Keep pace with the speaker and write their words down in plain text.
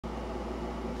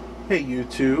Hey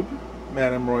YouTube,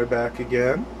 Madam Roy back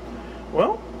again.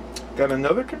 Well, got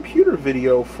another computer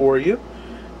video for you.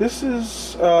 This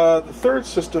is the third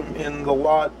system in the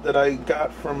lot that I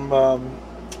got from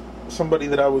somebody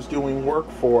that I was doing work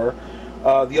for.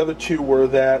 The other two were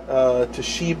that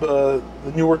Toshiba,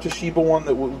 the newer Toshiba one,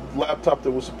 laptop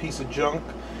that was a piece of junk,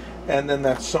 and then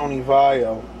that Sony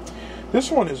Viao. This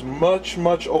one is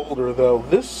much older though.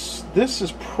 This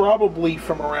is probably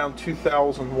from around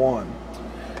 2001.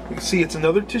 You can see it's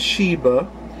another Toshiba,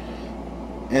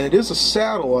 and it is a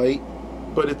satellite,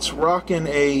 but it's rocking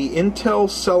a Intel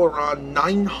Celeron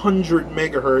 900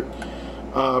 megahertz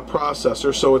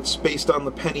processor, so it's based on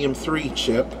the Pentium 3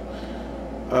 chip.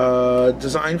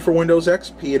 Designed for Windows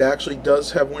XP. It actually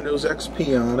does have Windows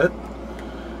XP on it.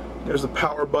 There's the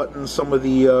power button, some of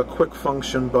the quick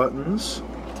function buttons.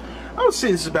 I would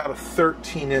say this is about a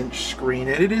 13-inch screen,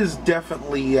 and it is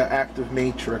definitely active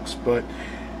matrix, but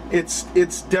it's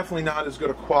definitely not as good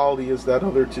a quality as that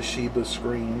other Toshiba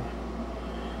screen.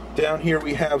 Down here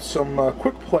we have some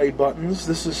quick play buttons.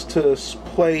 This is to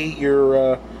play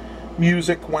your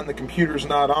music when the computer's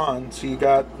not on, so you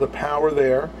got the power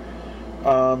there.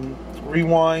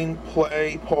 Rewind,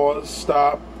 play, pause,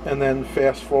 stop, and then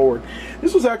fast forward.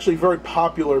 This was actually very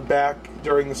popular back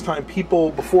during this time.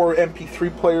 People, before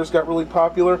MP3 players got really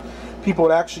popular, people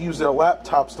would actually use their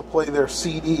laptops to play their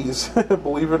CDs,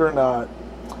 believe it or not.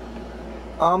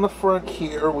 On the front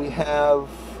here we have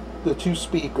the two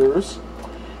speakers,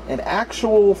 an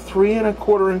actual 3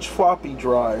 1/4 inch floppy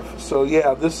drive. So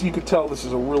yeah, this, you could tell this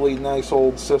is a really nice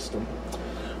old system.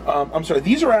 I'm sorry,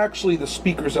 these are actually the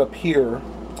speakers up here,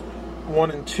 1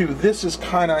 and 2. This is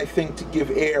kind of, I think, to give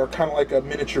air, kind of like a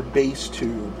miniature bass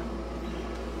tube.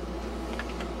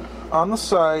 On the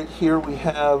side here we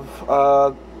have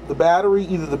the battery,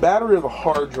 either the battery or the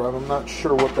hard drive. I'm not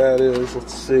sure what that is.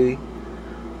 Let's see.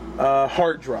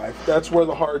 Hard drive. That's where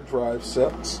the hard drive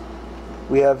sits.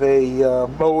 We have a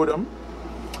modem,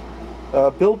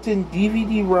 built-in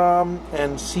DVD-ROM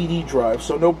and CD drive,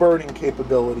 so no burning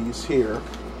capabilities here.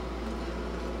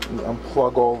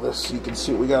 Unplug all this so you can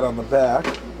see what we got on the back.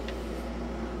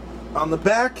 On the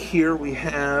back here we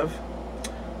have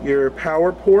your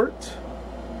power port,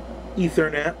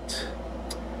 Ethernet,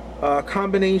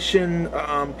 combination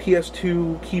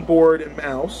PS2 keyboard and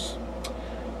mouse.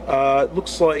 It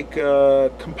looks like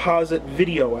composite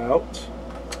video out.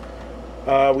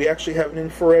 We actually have an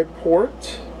infrared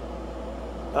port,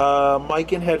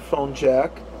 mic and headphone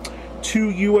jack.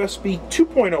 2 USB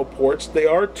 2.0 ports. They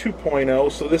are 2.0,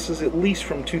 so this is at least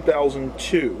from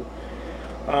 2002.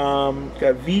 Got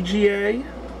VGA,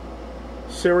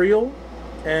 serial,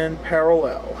 and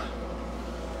parallel.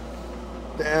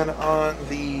 Then on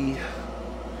the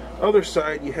other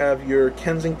side you have your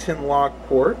Kensington lock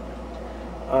port,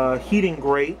 heating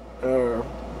grate,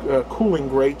 cooling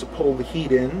grate to pull the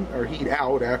heat in, or heat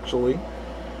out actually.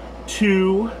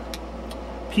 2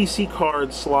 PC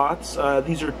card slots.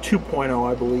 These are 2.0,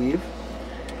 I believe.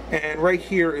 And right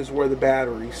here is where the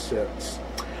battery sits.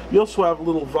 You also have a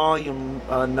little volume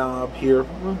knob here.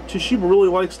 Well, Toshiba really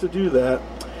likes to do that.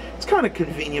 It's kind of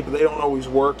convenient, but they don't always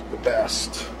work the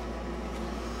best.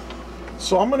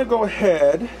 So I'm going to go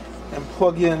ahead and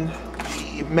plug in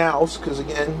the mouse, because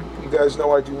again, you guys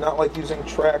know I do not like using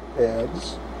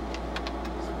trackpads.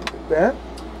 Like that.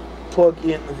 Plug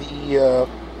in the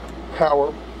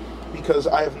power, because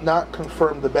I have not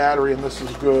confirmed the battery and this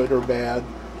is good or bad,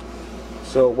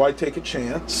 so why take a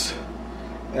chance?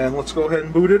 And let's go ahead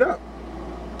and boot it up.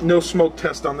 No smoke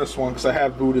test on this one because I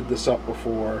have booted this up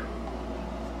before.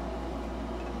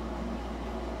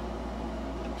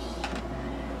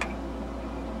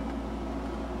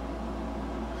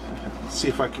 Let's see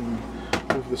if I can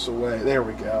move this away. There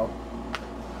we go.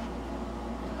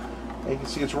 You can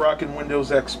see it's rocking Windows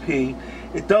XP.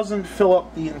 It doesn't fill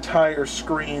up the entire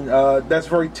screen. That's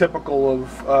very typical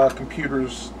of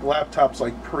computers, laptops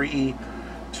like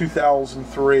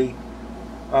pre-2003.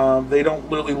 They don't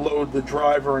really load the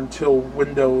driver until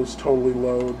Windows totally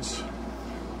loads.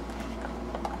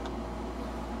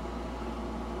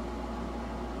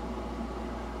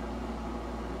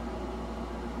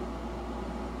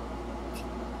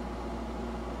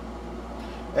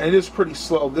 And it is pretty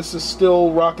slow. This is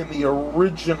still rocking the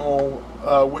original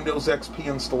Windows XP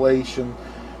installation,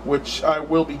 which I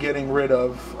will be getting rid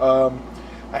of.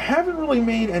 I haven't really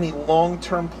made any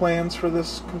long-term plans for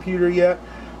this computer yet.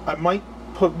 I might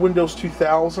put Windows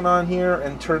 2000 on here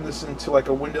and turn this into like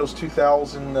a Windows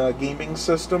 2000 gaming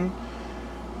system.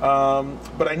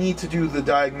 But I need to do the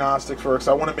diagnostics first.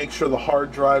 I want to make sure the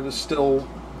hard drive is still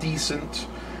decent.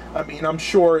 I mean, I'm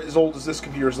sure as old as this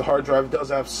computer is, the hard drive does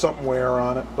have some wear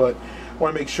on it, but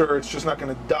want to make sure it's just not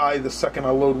going to die the second I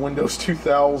load Windows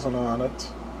 2000 on it.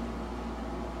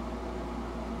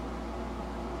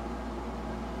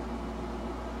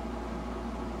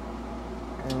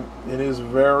 It is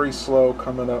very slow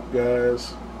coming up,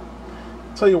 guys.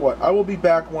 Tell you what, I will be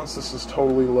back once this is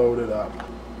totally loaded up.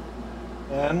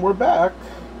 And we're back.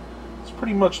 It's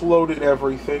pretty much loaded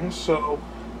everything, so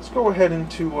let's go ahead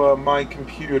into my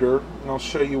computer and I'll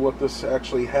show you what this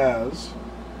actually has.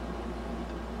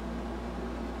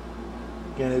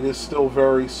 Again, it is still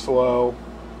very slow.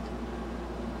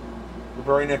 The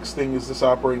very next thing is this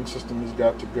operating system has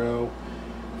got to go.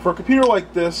 For a computer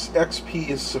like this, XP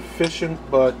is sufficient,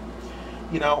 but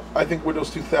you know, I think Windows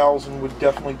 2000 would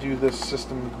definitely do this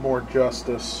system more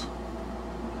justice.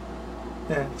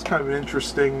 Yeah, it's kind of an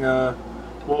interesting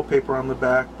wallpaper on the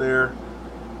back there.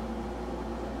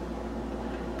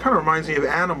 Kind of reminds me of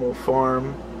Animal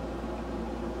Farm.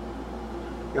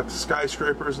 Got the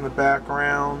skyscrapers in the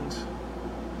background.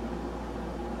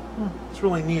 It's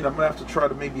really neat. I'm going to have to try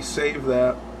to maybe save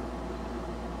that.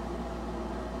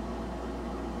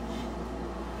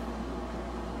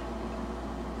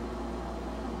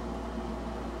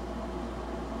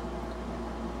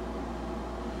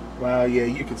 Wow, yeah,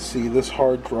 you can see this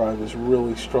hard drive is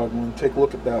really struggling. Take a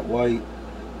look at that light.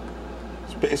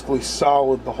 It's basically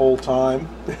solid the whole time.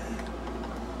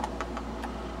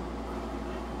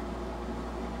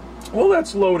 While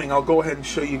that's loading, I'll go ahead and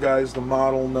show you guys the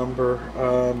model number.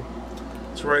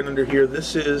 It's right under here.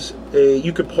 This is a,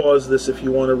 you could pause this if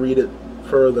you want to read it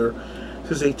further.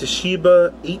 This is a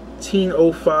Toshiba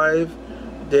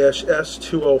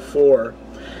 1805-S204.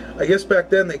 I guess back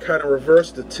then they kind of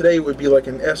reversed it. Today it would be like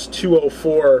an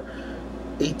S204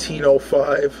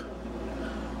 1805.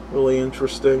 Really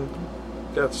interesting.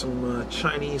 Got some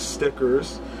Chinese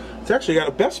stickers. It's actually got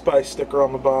a Best Buy sticker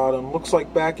on the bottom. Looks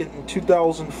like back in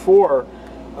 2004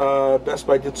 Best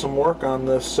Buy did some work on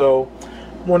this, so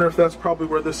I wonder if that's probably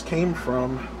where this came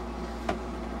from.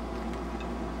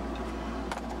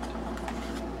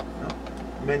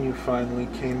 Menu finally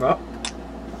came up.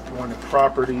 Going to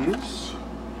properties.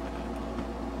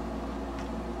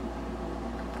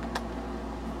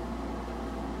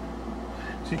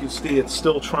 So you can see it's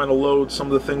still trying to load some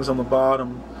of the things on the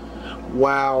bottom.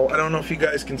 Wow, I don't know if you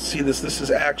guys can see this. This is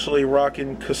actually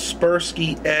rocking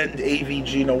Kaspersky and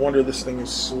AVG. No wonder this thing is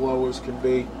slow as can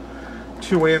be.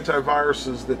 Two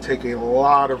antiviruses that take a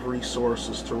lot of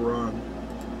resources to run.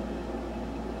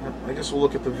 I guess we'll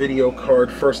look at the video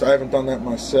card first. I haven't done that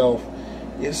myself.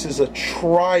 This is a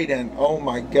Trident. Oh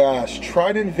my gosh.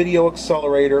 Trident Video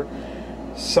Accelerator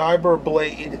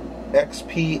Cyberblade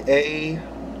XP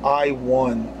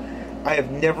AI1. I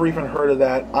have never even heard of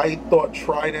that. I thought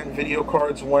Trident video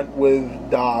cards went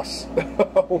with DOS.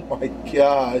 Oh my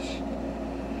gosh.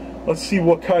 Let's see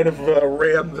what kind of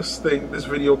RAM this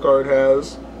video card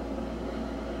has.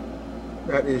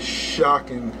 That is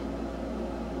shocking.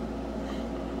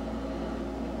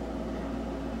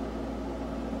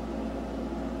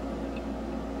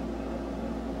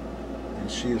 And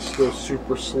she is still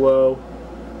super slow.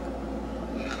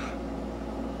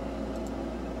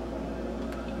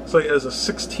 So it has a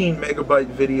 16 megabyte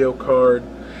video card.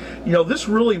 You know, this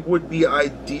really would be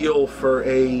ideal for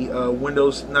a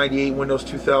Windows 98, Windows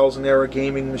 2000 era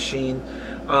gaming machine.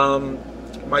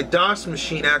 My DOS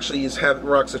machine actually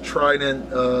rocks a Trident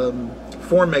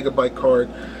 4 megabyte card,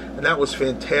 and that was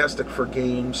fantastic for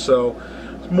games. So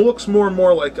it looks more and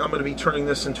more like I'm going to be turning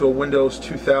this into a Windows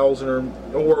 2000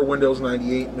 or Windows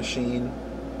 98 machine.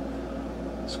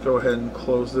 Let's go ahead and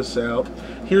close this out.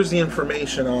 Here's the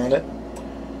information on it.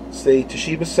 It's a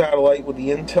Toshiba satellite with the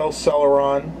Intel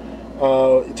Celeron.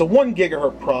 It's a 1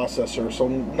 gigahertz processor, so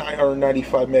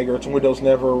 995 megahertz. Windows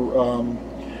never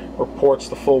reports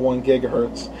the full 1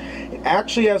 gigahertz. It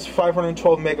actually has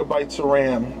 512 megabytes of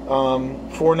RAM.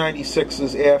 496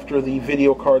 is after the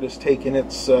video card has taken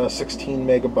its 16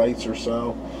 megabytes or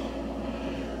so.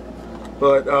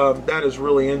 But that is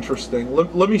really interesting.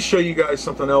 Let me show you guys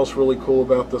something else really cool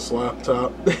about this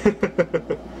laptop.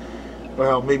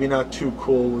 Well, maybe not too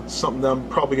cool. It's something that I'm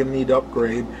probably going to need to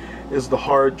upgrade, is the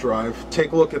hard drive.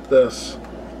 Take a look at this.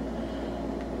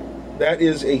 That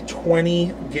is a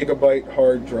 20 gigabyte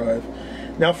hard drive.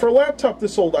 Now, for a laptop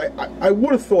this old, I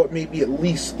would have thought maybe at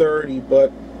least 30,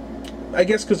 but I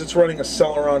guess because it's running a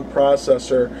Celeron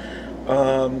processor,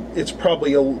 it's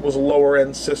probably was a lower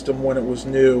end system when it was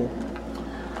new.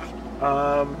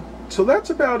 So that's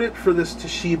about it for this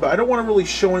Toshiba. I don't want to really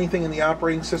show anything in the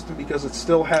operating system because it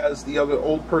still has the other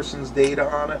old person's data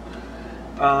on it.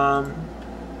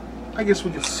 I guess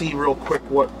we can see real quick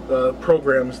what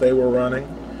programs they were running.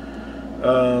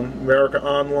 America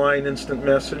Online, Instant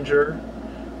Messenger,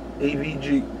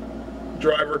 AVG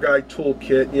driver guide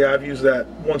toolkit. Yeah, I've used that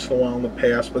once in a while in the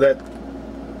past, but that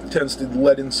tends to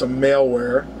let in some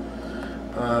malware.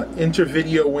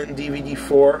 Inter-Video Win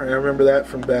DVD-4. I remember that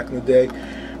from back in the day.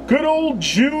 Good old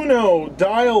Juno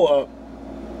dial-up.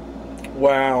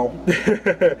 Wow.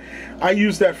 I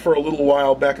used that for a little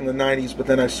while back in the 90s, but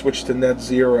then I switched to Net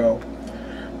Zero.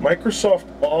 Microsoft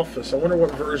Office. I wonder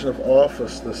what version of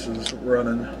Office this is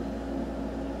running.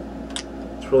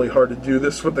 It's really hard to do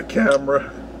this with the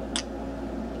camera.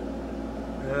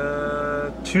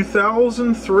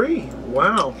 2003.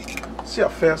 Wow. Let's see how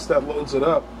fast that loads it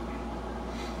up.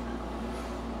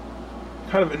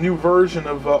 Kind of a new version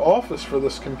of Office for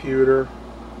this computer.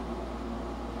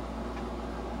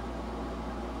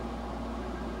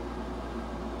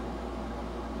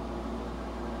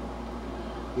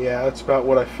 Yeah, that's about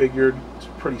what I figured. It's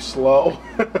pretty slow.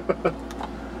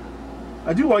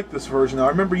 I do like this version. I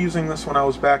remember using this when I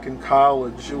was back in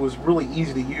college. It was really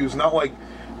easy to use. Not like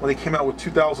when they came out with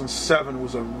 2007. It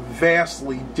was a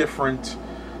vastly different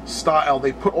style.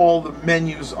 They put all the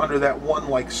menus under that one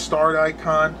like start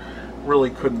icon.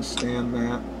 Really couldn't stand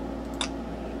that.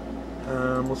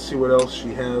 Let's see what else she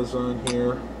has on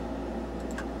here.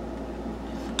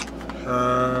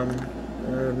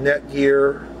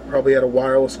 Netgear. Probably had a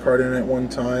wireless card in it at one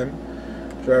time.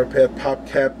 Driver pad,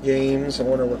 PopCap Games. I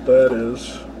wonder what that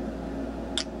is.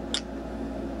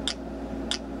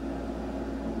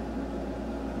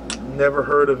 Never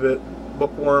heard of it.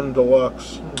 Bookworm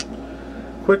Deluxe.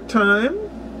 QuickTime.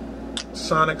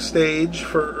 Sonic Stage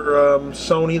for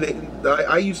Sony.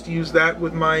 I used to use that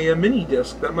with my mini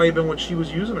disc. That might have been what she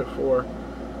was using it for.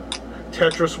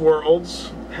 Tetris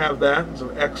Worlds. Have that. It's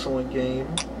an excellent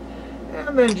game.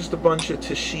 And then just a bunch of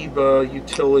Toshiba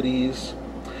utilities.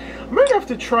 I might have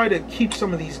to try to keep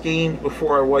some of these games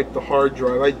before I wipe the hard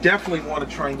drive. I definitely want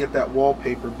to try and get that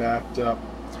wallpaper backed up.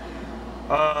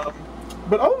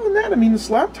 But other than that, I mean, this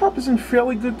laptop is in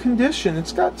fairly good condition.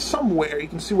 It's got some wear. You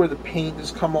can see where the paint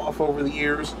has come off over the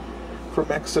years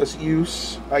from excess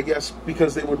use, I guess,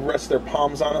 because they would rest their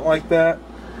palms on it like that.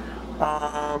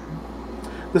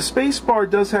 The spacebar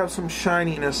does have some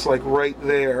shininess, like right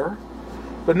there.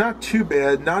 But not too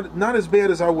bad, not as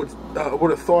bad as I would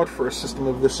have thought for a system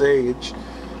of this age.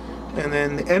 And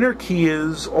then the enter key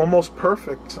is almost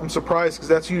perfect. I'm surprised because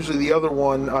that's usually the other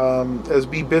one, as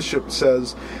B. Bishop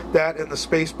says, that and the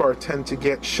spacebar tend to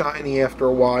get shiny after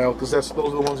a while because those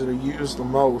are the ones that are used the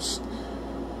most.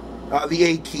 The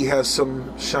A key has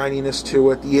some shininess to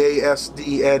it. The A, S,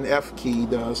 D, and F key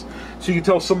does. So you can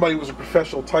tell somebody was a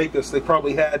professional typist. They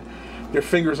probably had their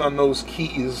fingers on those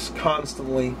keys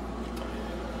constantly.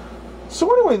 So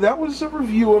anyway, that was a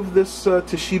review of this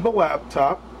Toshiba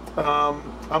laptop.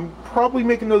 I'm probably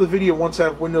making another video once I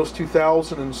have Windows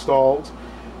 2000 installed.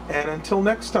 And until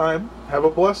next time, have a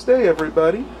blessed day,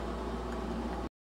 everybody.